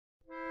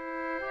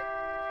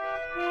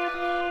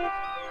Hello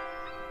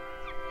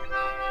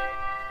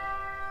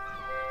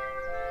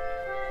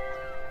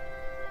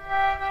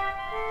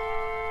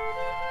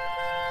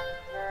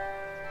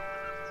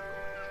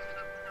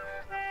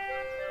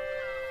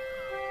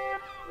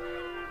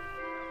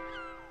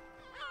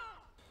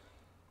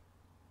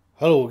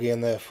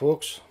again there,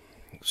 folks.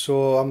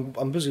 So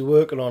I'm busy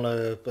working on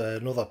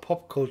another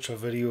pop culture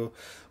video,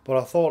 but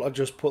I thought I'd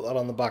just put that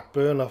on the back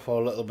burner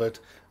for a little bit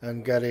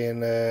and get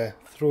in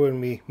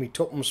throwing me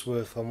tuppence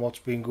worth on what's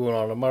been going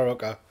on in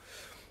America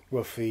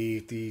with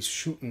these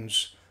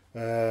shootings,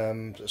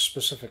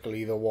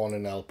 specifically the one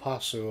in El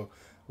Paso,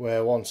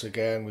 where once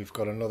again we've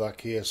got another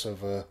case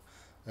of a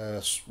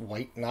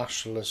white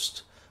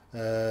nationalist,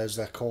 as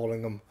they're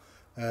calling them,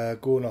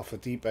 going off the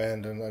deep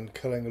end and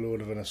killing a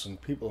load of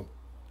innocent people.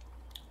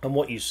 And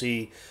what you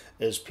see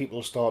is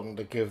people starting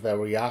to give their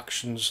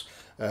reactions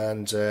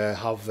and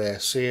have their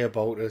say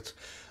about it,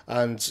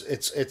 and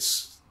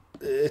it's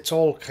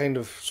all kind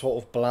of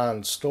sort of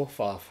bland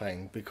stuff, I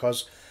think,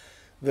 because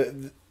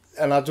and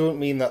I don't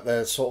mean that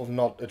they're sort of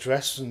not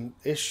addressing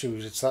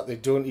issues. It's that they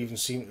don't even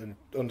seem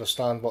to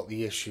understand what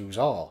the issues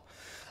are,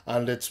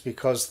 and it's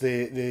because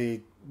the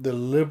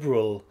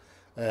liberal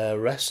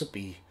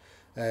recipe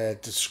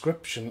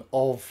description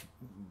of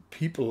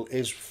people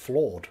is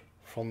flawed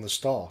from the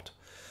start.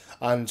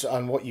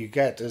 And what you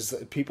get is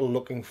that people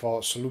looking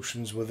for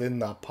solutions within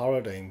that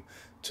paradigm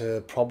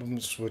to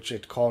problems which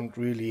it can't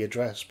really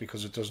address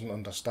because it doesn't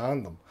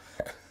understand them.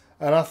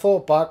 And I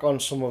thought back on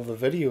some of the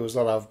videos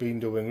that I've been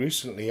doing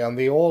recently, and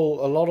a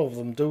lot of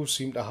them do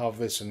seem to have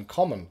this in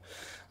common.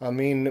 I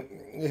mean,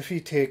 if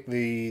you take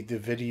the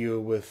video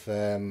with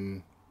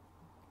where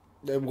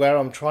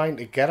I'm trying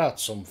to get at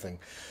something,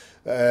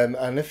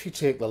 and if you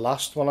take the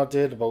last one I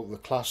did about the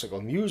classical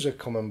music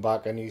coming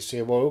back, and you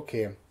say, well,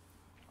 okay.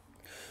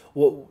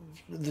 Well,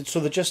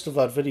 so the gist of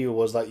that video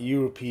was that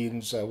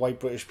Europeans, white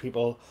British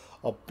people,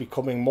 are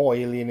becoming more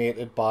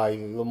alienated by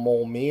the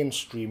more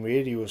mainstream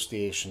radio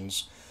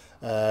stations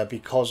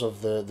because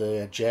of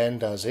the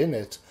agendas in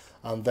it,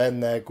 and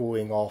then they're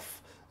going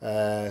off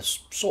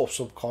sort of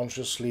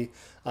subconsciously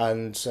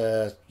and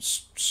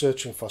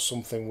searching for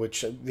something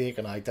which they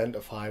can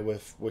identify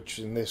with, which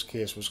in this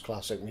case was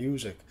classic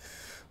music.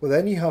 Well,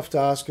 then you have to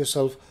ask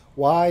yourself,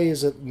 why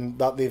is it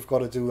that they've got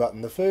to do that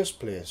in the first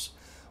place?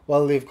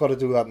 Well, they've got to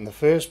do that in the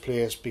first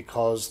place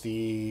because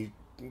the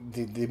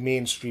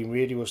mainstream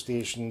radio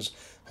stations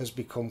has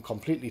become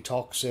completely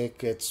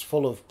toxic. It's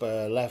full of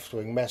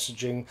left-wing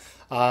messaging,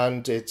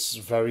 and it's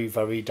very,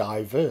 very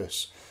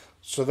diverse.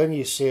 So then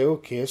you say,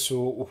 okay,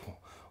 so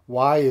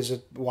why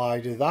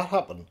did that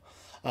happen?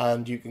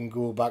 And you can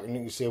go back and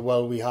you can say,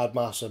 well, we had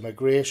mass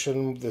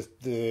immigration,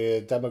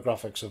 the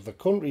demographics of the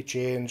country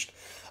changed,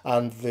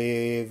 and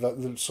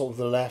the sort of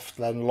the left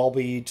then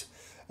lobbied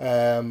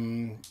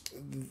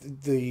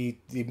the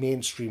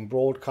mainstream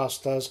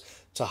broadcasters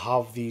to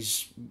have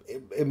these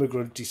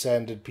immigrant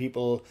descended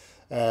people,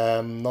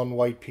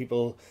 non-white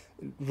people,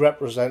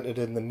 represented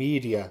in the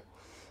media.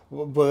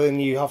 But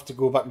then you have to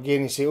go back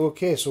again and say,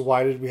 okay, so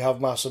why did we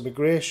have mass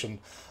immigration?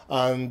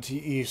 And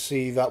you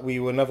see that we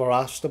were never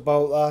asked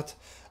about that.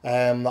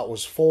 That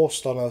was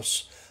forced on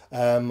us.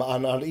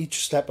 And at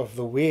each step of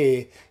the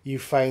way, you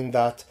find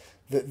that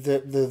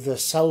the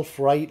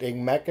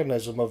self-righting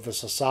mechanism of the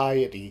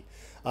society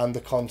and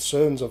the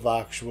concerns of the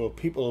actual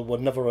people were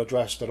never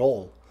addressed at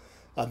all.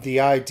 And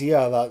the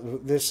idea that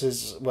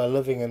we're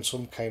living in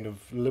some kind of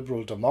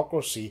liberal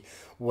democracy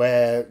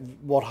where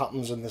what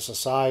happens in the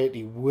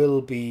society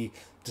will be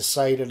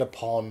decided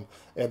upon,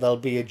 there'll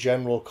be a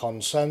general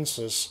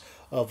consensus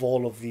of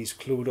all of these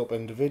clued up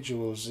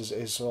individuals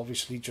is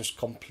obviously just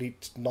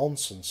complete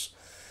nonsense.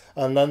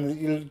 And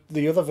then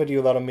the other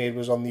video that I made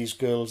was on these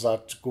girls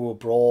that go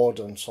abroad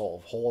and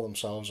sort of whore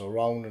themselves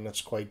around, and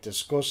it's quite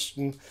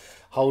disgusting.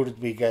 How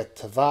did we get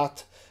to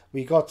that?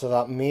 We got to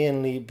that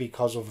mainly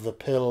because of the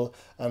pill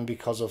and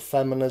because of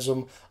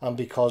feminism and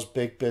because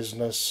big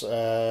business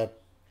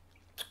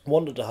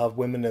wanted to have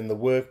women in the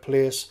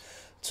workplace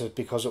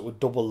because it would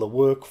double the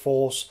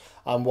workforce,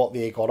 and what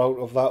they got out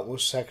of that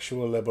was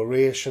sexual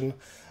liberation.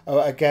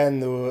 Again,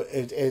 though,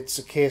 it's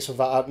a case of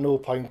that at no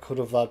point could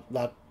have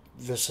that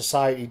the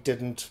society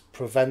didn't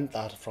prevent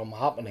that from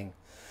happening.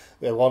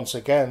 Once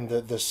again,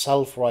 the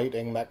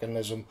self-righting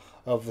mechanism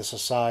of the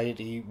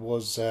society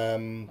was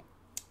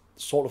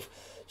sort of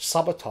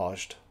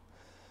sabotaged.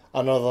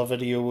 Another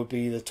video would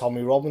be the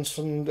Tommy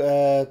Robinson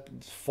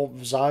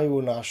Zio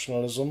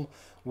nationalism,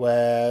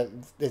 where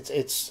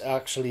it's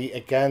actually,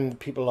 again,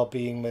 people are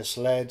being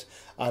misled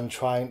and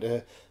trying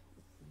to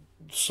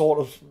sort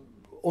of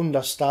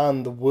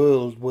understand the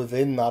world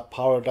within that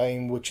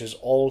paradigm, which is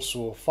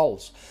also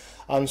false.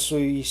 And so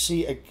you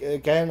see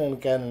again and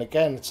again and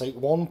again, it's like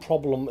one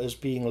problem is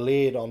being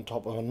laid on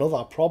top of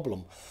another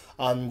problem,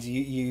 and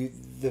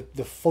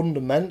the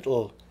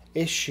fundamental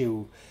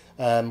issue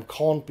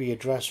can't be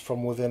addressed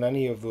from within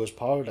any of those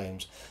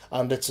paradigms.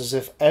 And it's as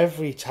if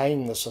every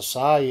time the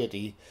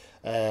society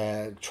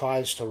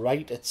tries to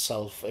right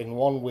itself in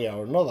one way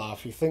or another,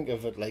 if you think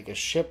of it like a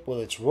ship with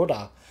its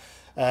rudder,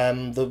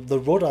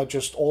 The rudder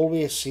just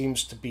always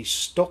seems to be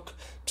stuck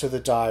to the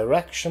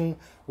direction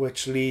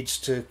which leads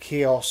to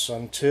chaos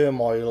and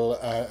turmoil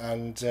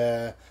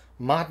and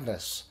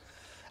madness.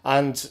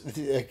 And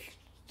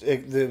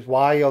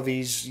why are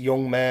these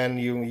young men,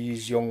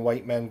 these young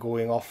white men,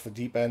 going off the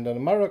deep end in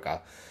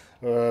America?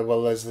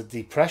 Well, there's the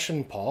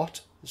depression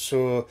part.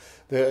 So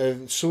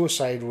the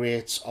suicide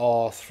rates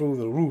are through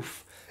the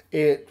roof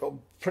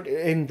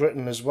in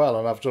Britain as well,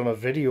 and I've done a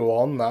video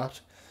on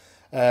that.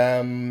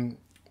 And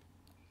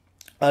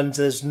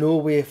there's no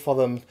way for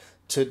them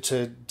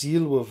to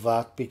deal with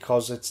that,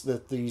 because it's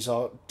that these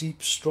are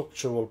deep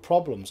structural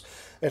problems.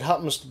 It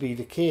happens to be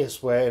the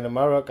case where in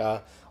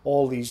America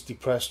all these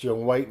depressed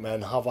young white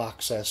men have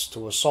access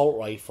to assault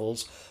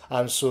rifles,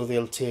 and so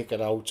they'll take it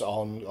out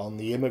on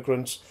the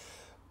immigrants.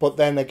 But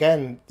then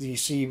again, you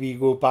see, we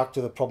go back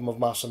to the problem of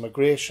mass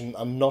immigration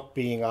and not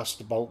being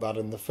asked about that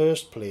in the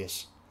first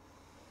place.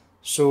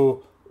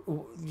 So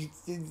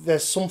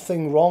there's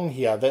something wrong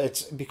here, that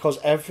it's because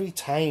every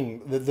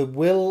time the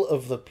will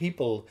of the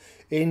people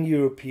in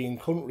European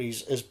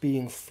countries is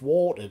being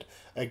thwarted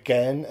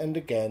again and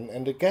again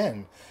and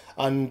again.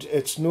 And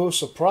it's no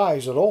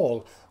surprise at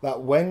all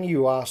that when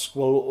you ask,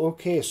 well,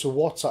 okay, so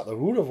what's at the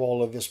root of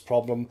all of this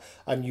problem,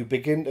 and you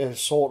begin to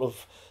sort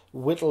of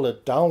whittle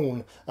it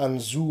down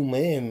and zoom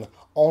in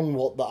on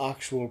what the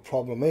actual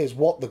problem is,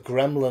 what the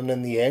gremlin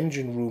in the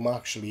engine room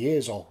actually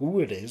is, or who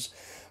it is,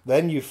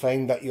 then you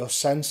find that you're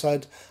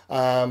censored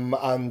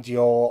and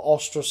you're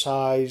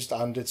ostracized,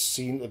 and it's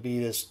seen to be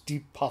this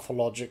deep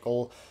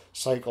pathological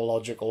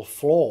psychological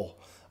flaw,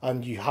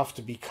 and you have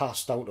to be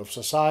cast out of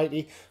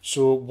society.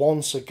 So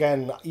once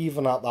again,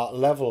 even at that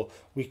level,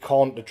 we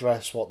can't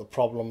address what the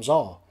problems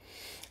are,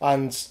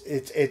 and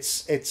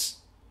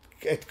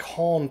it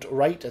can't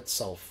right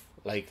itself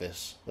like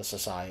this, the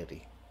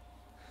society.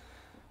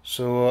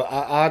 So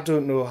I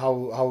don't know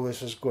how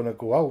this is going to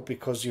go out,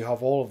 because you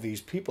have all of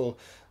these people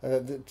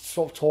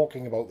sort of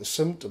talking about the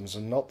symptoms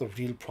and not the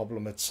real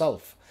problem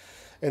itself.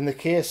 In the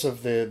case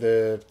of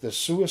the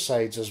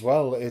suicides as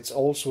well, it's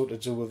also to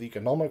do with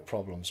economic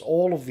problems.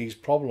 All of these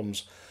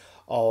problems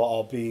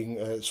are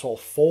being sort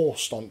of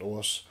forced onto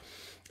us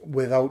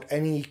without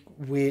any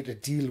way to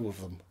deal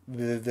with them.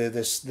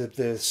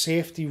 The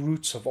safety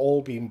routes have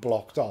all been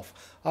blocked off.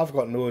 I've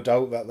got no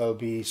doubt that there'll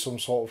be some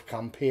sort of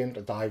campaign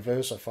to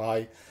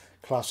diversify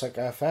Classic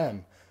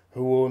FM.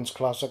 Who owns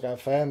Classic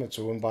FM? It's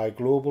owned by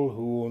Global.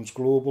 Who owns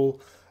Global?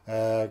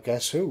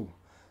 Guess who?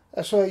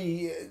 So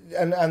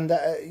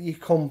you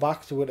come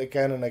back to it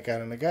again and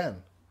again and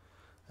again.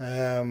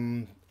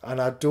 And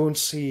I don't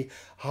see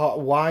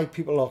why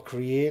people are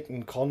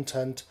creating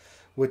content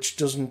which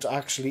doesn't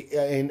actually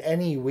in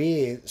any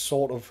way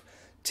sort of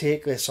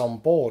take this on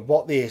board.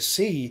 What they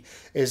see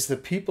is the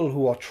people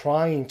who are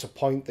trying to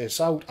point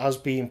this out as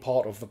being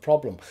part of the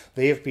problem.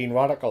 They have been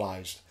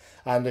radicalized,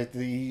 and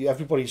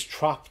everybody's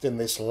trapped in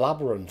this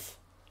labyrinth.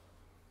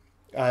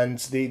 And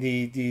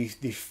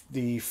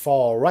the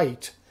far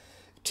right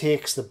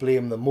takes the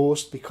blame the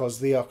most because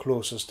they are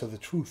closest to the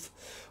truth.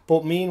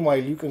 But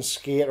meanwhile, you can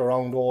skate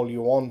around all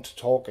you want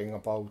talking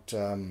about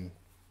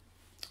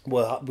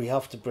well, we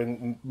have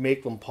to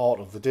make them part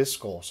of the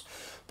discourse,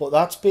 but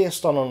that's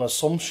based on an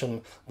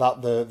assumption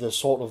that the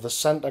sort of the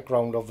centre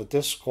ground of the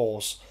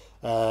discourse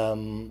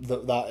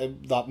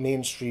that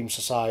mainstream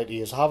society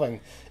is having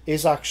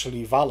is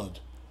actually valid,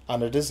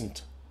 and it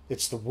isn't.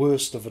 It's the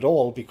worst of it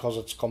all because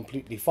it's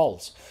completely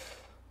false,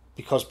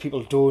 because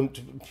people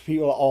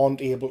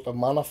aren't able to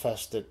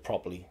manifest it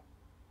properly.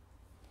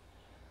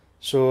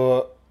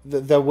 So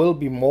there will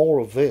be more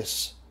of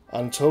this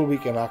until we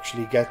can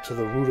actually get to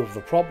the root of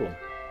the problem.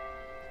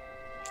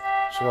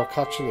 So I'll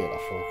catch you later,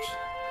 folks.